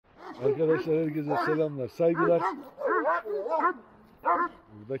Arkadaşlar herkese selamlar, saygılar.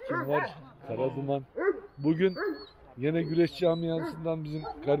 Burada kim var? Karaduman. Bugün yine güreş camiasından bizim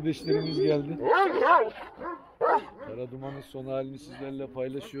kardeşlerimiz geldi. Karaduman'ın son halini sizlerle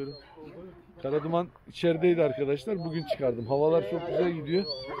paylaşıyorum. Karaduman içerideydi arkadaşlar. Bugün çıkardım. Havalar çok güzel gidiyor.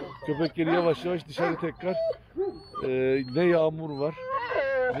 Köpekleri yavaş yavaş dışarı tekrar. Ne yağmur var,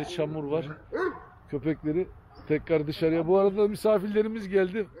 ne çamur var. Köpekleri tekrar dışarıya. Bu arada misafirlerimiz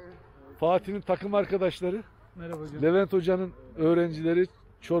geldi. Fatih'in takım arkadaşları. Merhaba hocam. Levent Hoca'nın öğrencileri.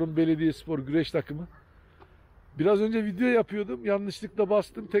 Çorum Belediyespor güreş takımı. Biraz önce video yapıyordum. Yanlışlıkla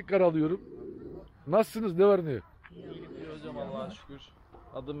bastım. Tekrar alıyorum. Nasılsınız? Ne var ne yok? İyi hocam Allah'a şükür.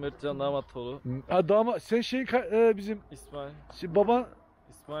 Adım Mertcan Damatoğlu. Damat sen bizim İsmail. Baban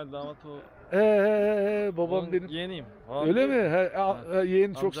İsmail Damatoğlu. babam Onun benim. yeğeniyim. Öyle mi?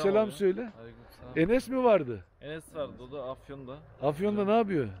 Yeğen çok Amcam selam oluyor. söyle. Aleykümselam. Enes mi vardı? Enes vardı, o da Afyon'da. Afyon'da ne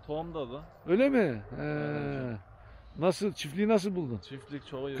yapıyor? Tohum'da da. Öyle mi? Aynen. Nasıl? Çiftliği nasıl buldun? Çiftlik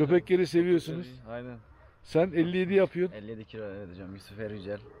çok iyi. Köpekleri seviyorsunuz. Köpekleri, aynen. Sen 57 yapıyorsun. 57 kilo evet hocam. Yusuf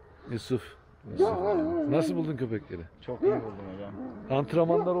Ergüzel. Yusuf. Nasıl buldun köpekleri? Çok iyi buldum hocam.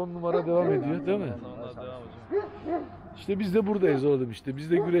 Antrenmanlar 10 numara devam ediyor değil mi? Onlar devam hocam. İşte biz de buradayız oğlum işte.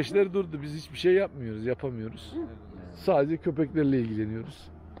 Bizde güreşler durdu. Biz hiçbir şey yapmıyoruz, yapamıyoruz. Sadece köpeklerle ilgileniyoruz.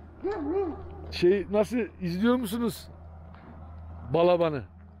 Nasıl izliyor musunuz? Balabanı.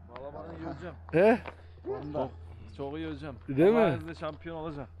 Balabanı iyi hocam. He? Çok iyi hocam. Değil mi? Allah'ın izniyle şampiyon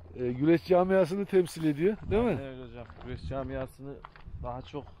olacak. Güreş camiasını temsil ediyor, değil mi? Evet hocam. Güreş camiasını daha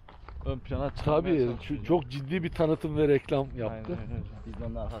çok ön plana çıkarmaya Tabii çalışıyoruz. çok ciddi bir tanıtım ve reklam yaptı. Aynen öyle hocam. Biz de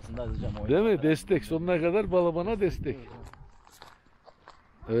onun arkasındayız hocam. Değil mi? Destek sonuna kadar Balaban'a destek.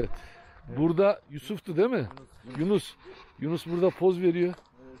 Evet. Burada Yusuf'tu değil mi? Yunus. Yunus burada poz veriyor.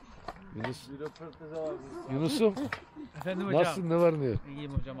 Yunus. Bir röportaja var. Yunus'um Efendim hocam. nasılsın? Ne var ne yok?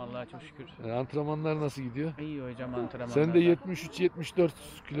 İyiyim hocam Allah'a çok şükür. Antrenmanlar nasıl gidiyor? İyi hocam antrenmanlar. Sen de 73-74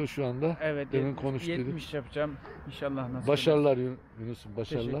 kilo şu anda. Evet. Demin konuştuk. 70 yapacağım. İnşallah nasıl. Başarılar Yunus'um,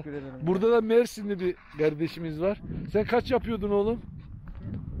 başarılar. Teşekkür ederim. Burada da Mersinli bir kardeşimiz var. Sen kaç yapıyordun oğlum?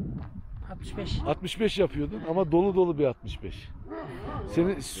 65. 65 yapıyordun ama dolu dolu bir 65.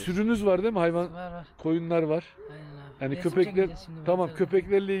 Senin sürünüz var değil mi? Hayvan, Var. koyunlar var. Aynen abi. Yani Resim köpekler, çekeceğiz şimdi tamam burada.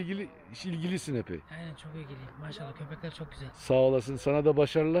 köpeklerle ilgilisin epey. Aynen çok ilgiliyim. Maşallah köpekler çok güzel. Sağ olasın, sana da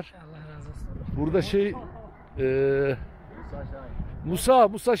başarılar. Allah razı olsun. Burada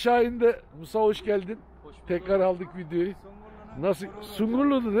Musa Şahin de, Musa hoş geldin. Tekrar aldık videoyu. Nasıl?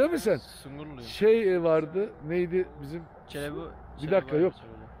 Sungurlu'du değil mi sen? Sungurluyum. Vardı, neydi bizim? Bir dakika, yok.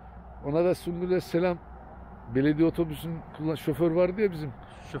 Ona da Sungurlu'ya selam. Belediye otobüsünün şoför vardı ya bizim.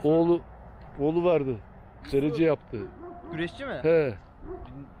 Şoför. Oğlu vardı. Derece yaptı. Güreşçi mi? He.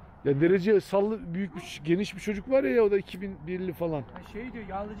 Ya derece büyük geniş bir çocuk var ya, o da 2001'li falan. Şey diyor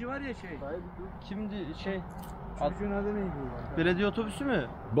yağlıcı var ya şey. Kimdi Çocuğun adı neydi? belediye otobüsü mü?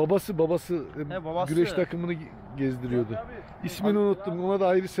 Babası babası. güreş takımını gezdiriyordu. İsmini unuttum. Ona da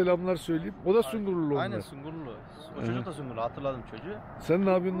ayrı selamlar söyleyeyim. O da Sungurlu onlar. Aynen Sungurlu. O çocuk da Sungurlu, hatırladım çocuğu. Sen ne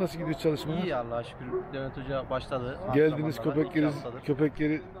yapıyorsun? Nasıl gidiyor çalışmalar? İyi Allah'a şükür. Levent Hoca başladı. Geldiniz, Antrenmanlara.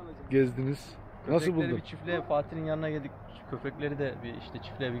 köpekleri gezdiniz. Nasıl Köpekleri buldun? bir çiftliğe, Fatih'in yanına geldik. Köpekleri de bir işte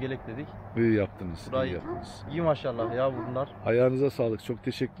çiftliğe bir gelek dedik. İyi yaptınız. İyi Burayı yaptınız. iyi maşallah ya bunlar. Ayağınıza sağlık. Çok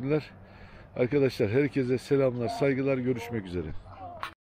teşekkürler. Arkadaşlar herkese selamlar, saygılar. Görüşmek üzere.